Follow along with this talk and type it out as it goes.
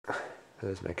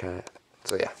There's my cat.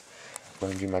 So yeah, I'm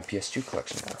going to do my PS2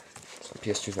 collection now. So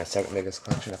PS2 is my second biggest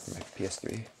collection after my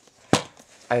PS3.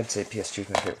 I'd say PS2 is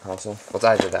my favorite console. Well, it's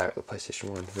either that or the PlayStation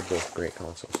 1. They're both great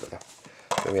consoles, but yeah.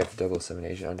 Then we have 007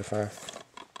 Agent Under Fire.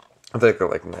 I think I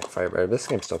like Night Fire better. This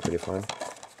game's still pretty fun.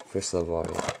 First level,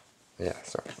 yeah,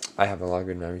 so I have a lot of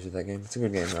good memories of that game. It's a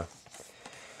good game though.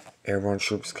 Airborne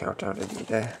Troops Countdown to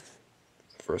D-Day.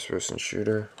 First person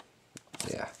shooter.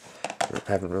 Yeah.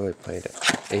 I haven't really played it.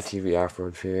 ATV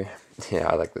Off-Road Fury. Yeah,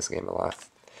 I like this game a lot.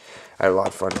 I had a lot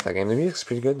of fun with that game. The music's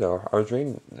pretty good though. I was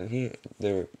reading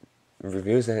the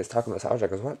reviews and it's talking about soundtrack.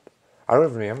 I was what? I don't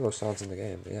even remember those songs in the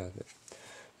game. But yeah,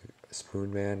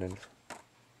 Spoon Man and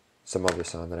some other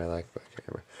song that I like, but I can't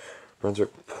remember.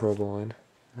 Brunswick Pro Bowling.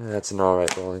 That's an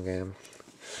alright bowling game.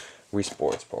 Wii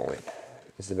Sports Bowling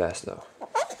is the best though.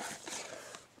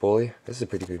 Bully. This is a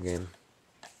pretty good game.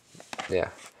 Yeah.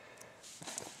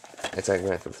 It's like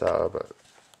Grand Theft Auto, but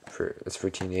it's for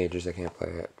teenagers that can't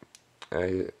play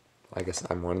it. I guess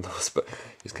I'm one of those, but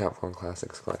use Capcom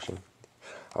Classics collection.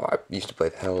 Oh, I used to play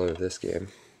the hell out of this game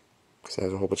because it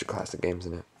has a whole bunch of classic games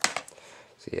in it.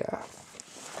 So yeah.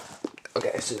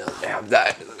 Okay, so now that I have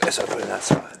that, I guess I'll put it in that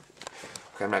spot.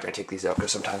 Okay, I'm not gonna take these out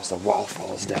because sometimes the wall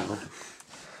falls down.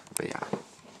 But yeah.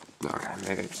 Alright,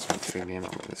 maybe just gonna take a game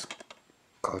out with this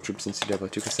Call of Troops NCAA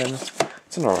 2K7.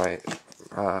 It's an alright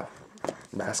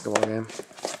basketball game.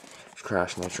 It's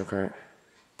Crash Nitro Kart.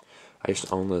 I used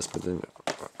to own this, but then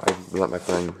I let my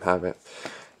friend have it.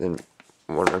 Then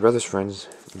one of my brother's friends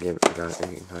gave it to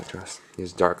us. He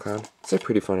has Dark Cloud. It's a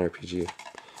pretty fun RPG.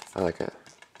 I like it.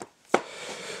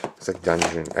 It's like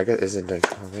dungeon. I guess it's a dungeon.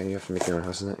 Okay, you have to make your own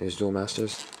house in it. It's Duel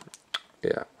Masters.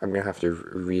 Yeah, I'm gonna have to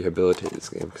rehabilitate this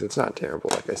game because it's not terrible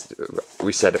like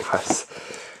we said it was.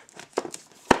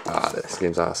 This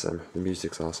game's awesome. The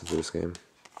music's awesome for this game.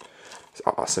 It's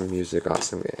awesome music,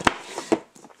 awesome game.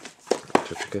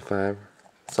 Trick 5.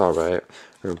 It's alright. I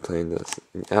remember playing this,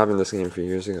 having this game a few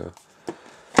years ago.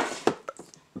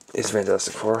 It's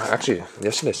Fantastic Four. Actually,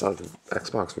 yesterday I saw the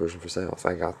Xbox version for sale. If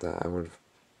I got that, I would have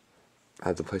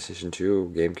had the PlayStation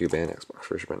 2, GameCube, and Xbox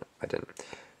version, but I didn't.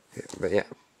 But yeah,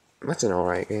 that's an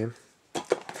alright game. I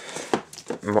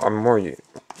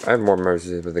have more memories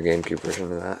with the GameCube version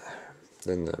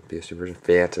than the PS2 version.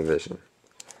 Fantavision.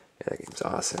 Yeah, that game's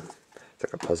awesome. It's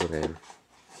like a puzzle game.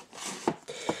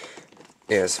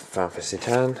 Yeah, it's Final Fantasy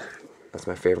X. That's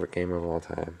my favorite game of all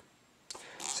time.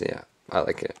 So yeah, I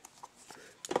like it.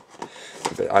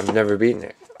 But I've never beaten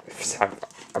it.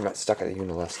 I'm not stuck at the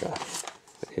Unalesca.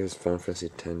 Here's Final Fantasy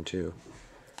X too.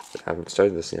 But I haven't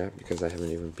started this yet because I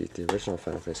haven't even beat the original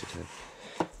Final Fantasy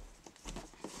X.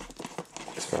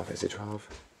 It's Final Fantasy 12.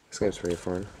 This game's pretty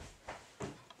fun.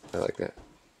 I like that.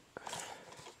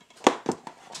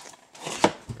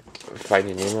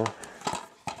 Finding Nemo.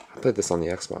 I played this on the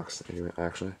Xbox,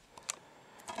 actually.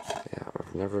 Yeah,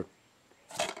 I've never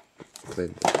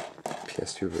played the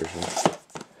PS2 version.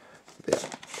 But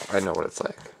yeah, I know what it's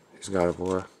like. Here's God of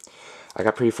War. I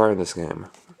got pretty far in this game,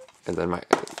 and then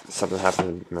something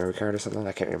happened with memory card or something.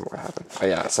 I can't remember what happened. Oh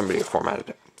yeah, somebody formatted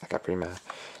it. I got pretty mad.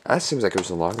 That seems like it was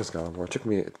the longest God of War. It took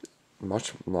me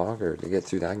much longer to get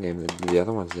through that game than the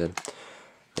other ones did.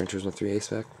 Gran Turismo 3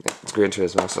 A-Spec. Yeah, it's Gran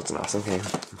Turismo, so it's an awesome game,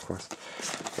 of course.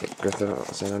 Grand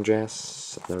Theft San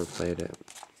Andreas. I've never played it.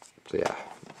 So yeah,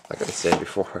 like I said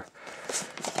before.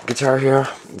 Guitar Hero.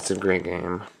 It's a great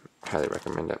game. Highly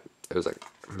recommend it. It was like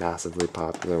massively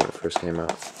popular when it first came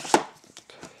out.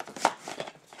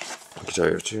 Guitar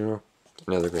Hero 2.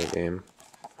 Another great game.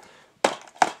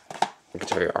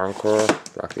 Guitar Hero Encore.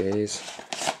 Rock the 80s.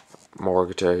 More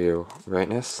Guitar Hero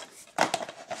Greatness.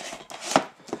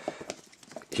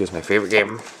 Here's my favorite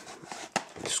game.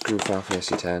 Screw Final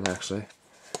Fantasy X, actually.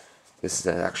 This is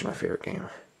actually my favorite game.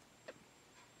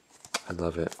 I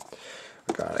love it.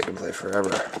 Oh god, I can play forever.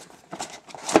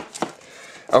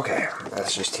 Okay,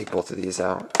 let's just take both of these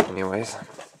out anyways.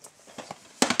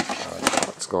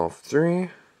 Let's go 3.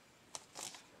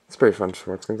 It's pretty fun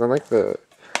sports games. I like the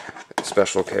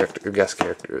special guest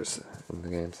characters in the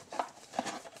games.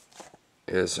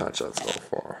 Here's Hot Shots Go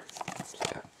 4.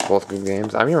 Both good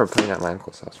games. I remember playing at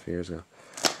Lamco's house a few years ago.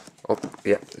 Oh,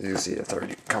 yeah, you see it's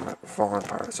already falling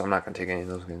apart, so I'm not going to take any of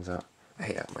those games out. I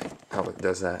hate how it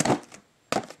does that.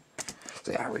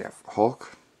 So yeah, we have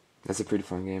Hulk. That's a pretty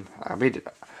fun game. I made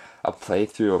a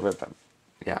playthrough of it, but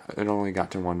yeah, it only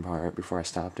got to one part before I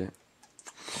stopped it.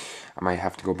 I might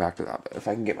have to go back to that. But if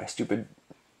I can get my stupid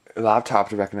laptop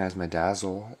to recognize my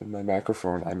dazzle and my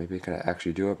microphone, I maybe could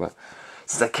actually do it, but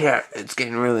since I can't, it's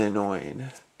getting really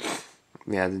annoying.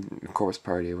 Yeah, the Corpse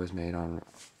Party was made on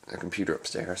a computer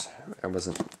upstairs. It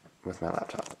wasn't with my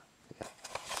laptop. Yeah,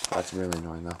 that's really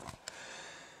annoying though.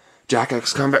 Jack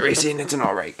X Combat Racing, it's an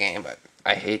alright game, but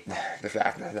I hate the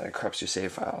fact that it corrupts your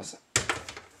save files.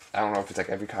 I don't know if it's like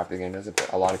every copy of the game does it,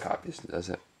 but a lot of copies does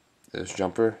it. There's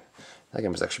Jumper. That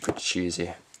game was actually pretty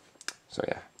cheesy. So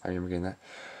yeah, I remember getting that.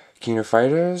 King of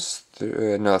Fighters?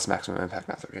 No, that's Maximum Impact,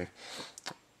 not 3D.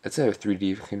 It's a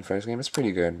 3D King of Fighters game. It's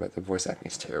pretty good, but the voice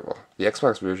acting is terrible. The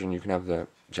Xbox version, you can have the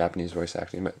Japanese voice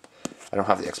acting, but I don't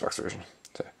have the Xbox version.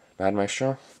 So, Mad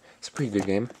Maestro. It's a pretty good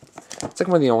game. It's like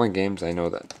one of the only games I know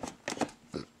that,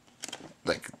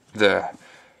 like, the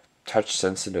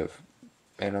touch-sensitive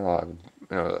analog,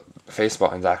 face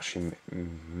buttons actually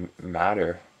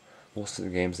matter. Most of the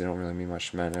games, they don't really mean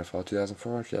much to me. NFL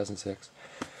 2004, 2006.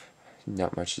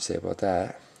 Not much to say about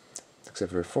that,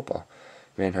 except for football.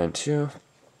 Manhunt 2.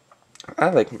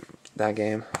 I like that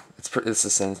game. It's a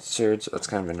censored, so it's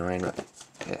kind of annoying, but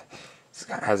yeah,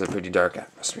 it has a pretty dark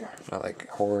atmosphere. Not like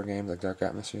horror games, like dark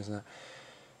atmospheres and that.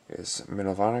 It's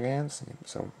Medal of Honor games,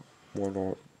 so World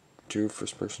War II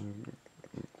first-person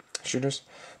shooters.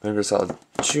 Metal Gear Solid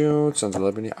 2, Sons of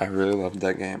Liberty. I really loved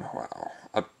that game. Wow,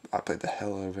 I played the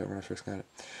hell out of it when I first got it.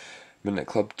 Midnight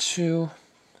Club 2,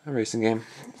 a racing game.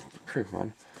 Pretty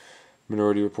fun.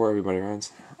 Minority Report, everybody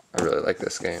runs. I really like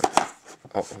this game.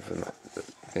 Oh, the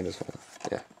thing just went off.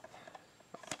 Yeah.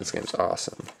 This game's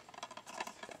awesome.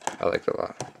 I like it a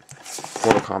lot.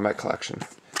 Mortal Kombat Collection.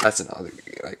 That's another,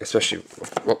 like, especially,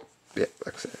 well, yeah,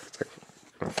 like I said, it's like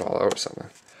Fallout or something.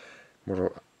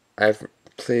 I've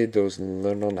played those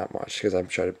little, not much, because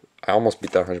I almost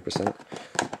beat that 100%.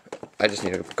 I just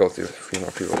need to go through a few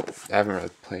more people. I haven't really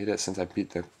played it since I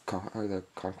beat the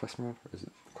Conquest mode. Or is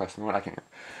it Quest mode? I can't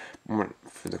remember.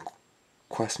 For the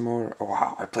Quest mode, oh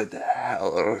wow, I played the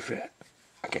hell out of it.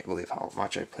 I can't believe how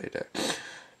much I played it.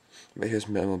 But here's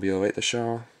MLB 08, the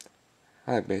show.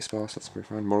 I like baseball, so that's pretty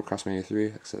fun. Motocross Mania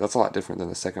 3, that's a lot different than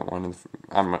the second one.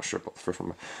 I'm not sure about the first one,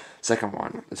 but second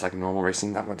one, it's like normal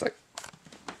racing. That one's like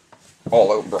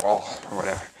all out brawl or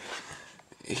whatever.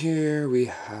 Here we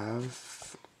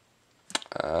have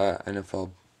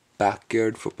NFL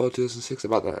Backyard Football 2006.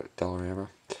 About that Dollarama.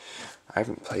 I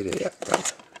haven't played it yet,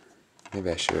 but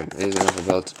maybe I should. It is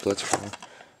NFL Blitz.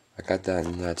 I got that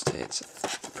in the United States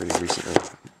pretty recently.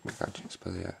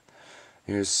 But yeah.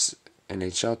 Here's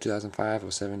NHL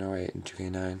 2005, 07, 08, and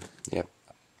 2K9. Yep.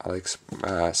 I like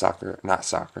soccer. Not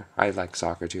soccer. I like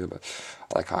soccer too, but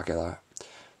I like hockey a lot.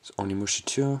 It's Onimusha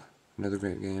 2. Another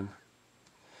great game.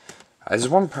 There's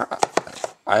one part.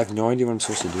 I have no idea what I'm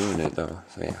supposed to do in it though.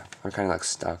 So yeah, I'm kind of like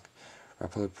stuck.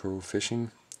 Rapala Pro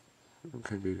Fishing.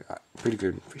 Could be pretty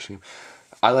good fishing.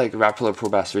 I like Rapala Pro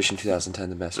Bass Fishing 2010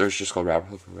 the best. Or it's just called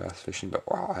Rapala Pro Bass Fishing. But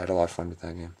wow, I had a lot of fun with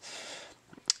that game.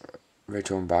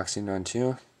 Retro Unboxing on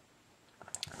 2.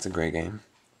 It's a great game.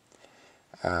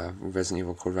 Resident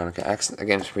Evil Code Veronica X. That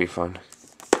game's pretty fun.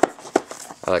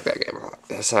 I like that game a lot.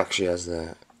 This actually has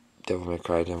the Devil May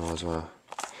Cry demo as well.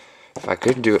 If I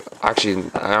could do it, actually,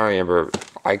 I don't remember.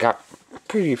 I got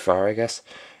pretty far, I guess.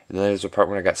 And then there's a part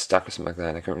when I got stuck or something like that,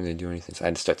 and I couldn't really do anything, so I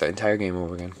had to start the entire game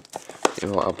over again.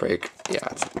 Evil Outbreak. Yeah,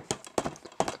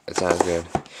 it sounds good.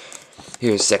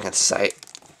 Here's Second Sight.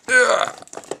 Ugh,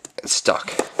 it's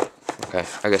stuck. Okay,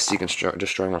 I guess Seek and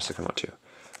Destroy more second one too.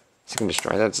 Seek and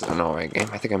Destroy, that's an alright game.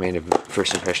 I think I made a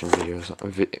first impressions video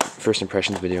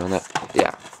on that.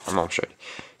 Yeah, I'm almost right.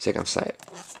 Second Sight.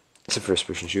 It's a first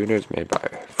person shooter. It's made by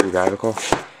Free Radical.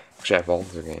 Actually, I have all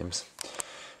of their games.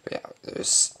 But yeah,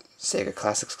 there's Sega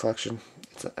Classics Collection.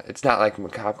 It's not like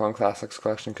Capcom Classics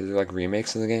Collection because they're like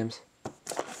remakes of the games.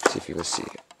 See if you can see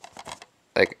it.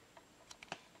 Like,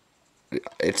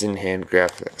 it's in hand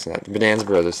graphics. And that. Bonanza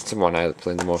Brothers, it's the one I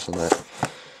played the most on that.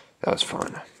 That was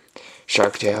fun.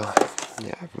 Shark Tale.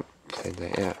 Yeah, I haven't played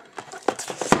that yet.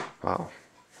 Wow.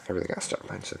 I really gotta start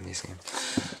playing some of these games.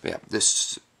 But yeah,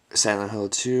 this Silent Hill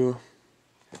 2.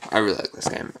 I really like this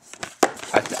game.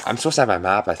 I'm supposed to have my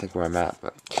map, I think, where I'm at,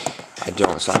 but I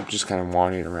don't, so I'm just kind of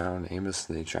wandering around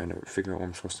aimlessly trying to figure out where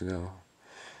I'm supposed to go.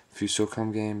 A few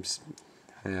SOCOM games.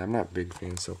 Yeah, I'm not a big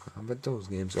fan of SOCOM, but those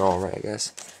games are alright, I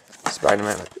guess.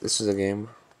 Spider-Man, this is a game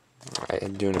I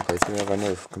am doing a playthrough of. I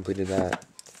never completed that.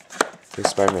 Here's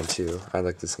Spider-Man 2. I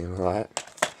like this game a lot.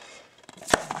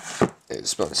 It's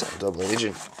Splinter Cell Double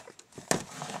Agent.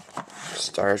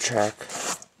 Star Trek.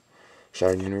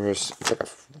 Shattered Universe. It's like a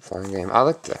fun game. I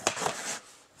like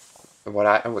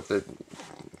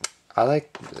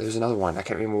there's another one. I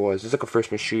can't remember what it was. It's like a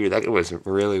first-person shooter. That was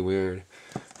really weird.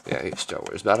 Yeah, Star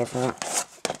Wars Battlefront.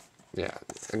 Yeah,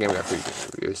 the game got pretty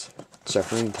good reviews.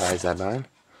 Suffering Ties That Bind.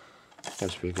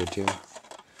 That's pretty good too.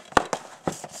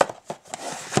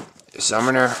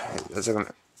 Summoner. That's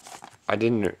like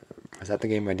is that the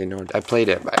game I didn't know? I played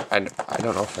it, but I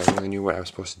don't know if I really knew what I was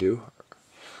supposed to do.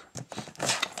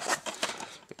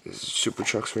 Super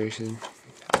Trucks Racing.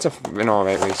 That's an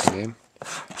alright racing game.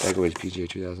 Tiger Woods PGA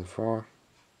 2004.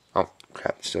 Oh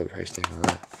crap! Still the price tag on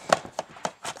that.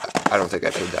 I don't think I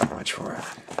paid that much for it.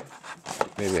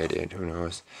 Maybe I did. Who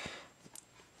knows?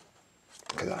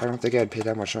 Because I don't think I'd pay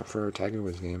that much for a Tiger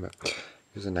Woods game. But it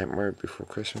was A Nightmare Before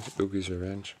Christmas. Oogie's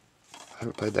Revenge. I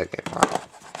haven't played that game. Wow.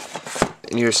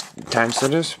 And your time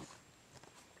studies?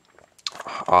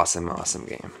 Awesome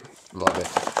game. Love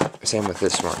it. Same with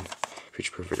this one.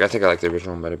 Future Perfect. I think I like the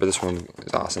original one better, but this one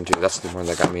is awesome too. That's the one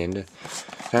that got me into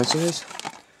time studies.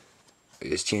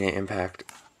 Is TNA Impact.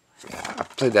 Yeah, I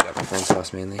played that at my friend's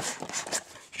house mainly.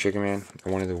 Sugar Man,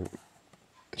 one of the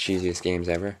cheesiest games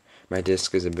ever. My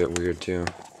disc is a bit weird too.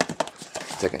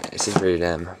 It says rated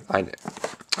M. I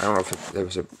don't know if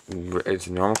it's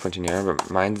a normal printing error, but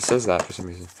mine says that for some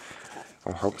reason.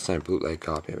 I hope it's not a bootleg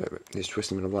copy of it, but it's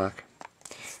Twisted Metal Black.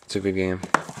 It's a good game.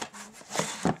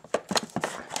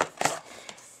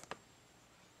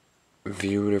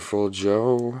 Beautiful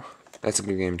Joe. That's a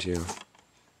good game too.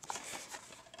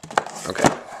 Okay.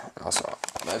 Also,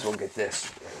 might as well get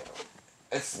this.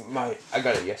 I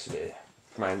got it yesterday.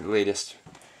 My latest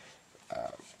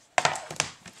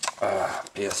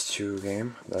PS2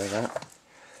 game that I got.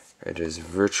 It is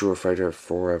Virtua Fighter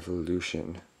 4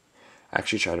 Evolution. I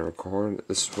actually tried to record.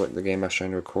 This is what the game I was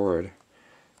trying to record.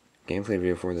 Gameplay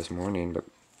video for this morning, but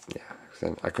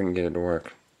yeah, I couldn't get it to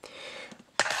work.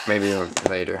 Maybe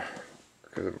later.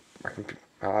 Because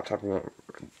my laptop won't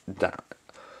down.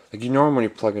 Like, you know when you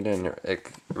plug it in, it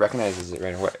recognizes it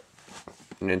right away.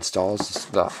 And installs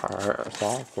the software,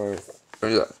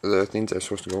 or the things that are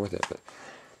supposed to go with it, but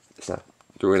it's not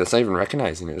doing it. It's not even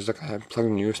recognizing it. It's like I plugged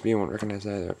in USB, it won't recognize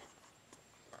that either.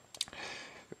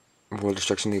 World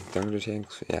Destruction League Thunder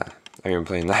Tanks. Yeah, I remember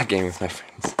playing that game with my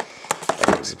friends.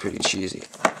 That was pretty cheesy.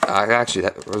 Actually,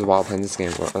 that was while playing this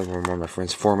game. One of my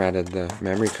friends formatted the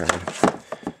memory card.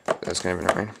 That was kind of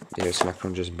annoying. Yeah,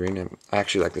 Smackdown just bring it. I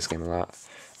actually like this game a lot.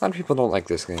 A lot of people don't like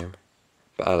this game,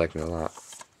 but I like it a lot.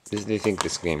 They think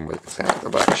this game was kind of the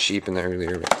black sheep in the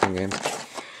earlier wrestling games.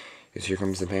 Because Here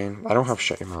Comes the Pain. I don't have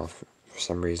Shut Your Mouth for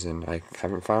some reason. I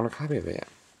haven't found a copy of it yet.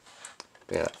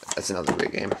 But yeah, that's another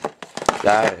great game.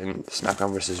 That and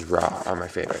SmackDown vs. Raw are my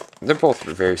favorite. They're both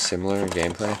very similar in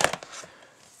gameplay.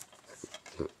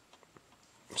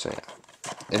 So yeah.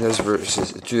 And this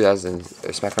versus 2000,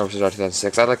 SmackDown vs. Raw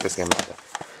 2006. I like this game.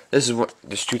 This is what,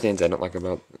 there's two things I don't like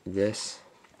about this.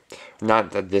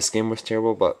 Not that this game was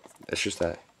terrible, but it's just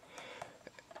that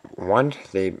one,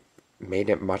 they made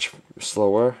it much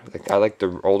slower. Like I like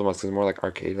the older ones, they're more like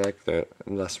arcade-like. They're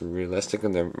less realistic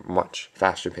and they're much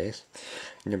faster paced.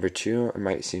 Number two, it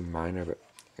might seem minor, but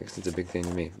I guess it's a big thing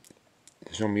to me.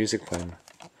 There's no music playing.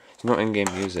 There's no in-game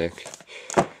music.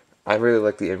 I really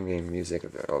like the in-game music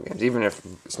of the old games. Even if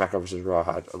SmackDown vs. Raw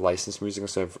had licensed music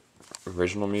instead of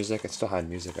original music, it still had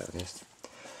music at least.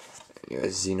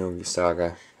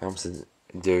 Xenosaga. I almost said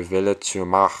Der Wille zur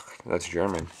Macht. That's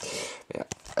German. Yeah,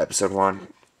 episode 1.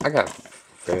 I got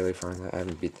fairly far in that. I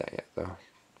haven't beat that yet, though.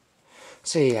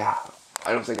 So yeah,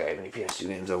 I don't think I have any PS2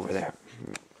 games over there.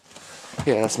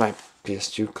 Yeah, that's my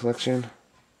PS2 collection.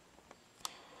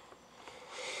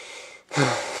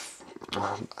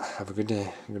 Have a good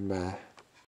day. Goodbye.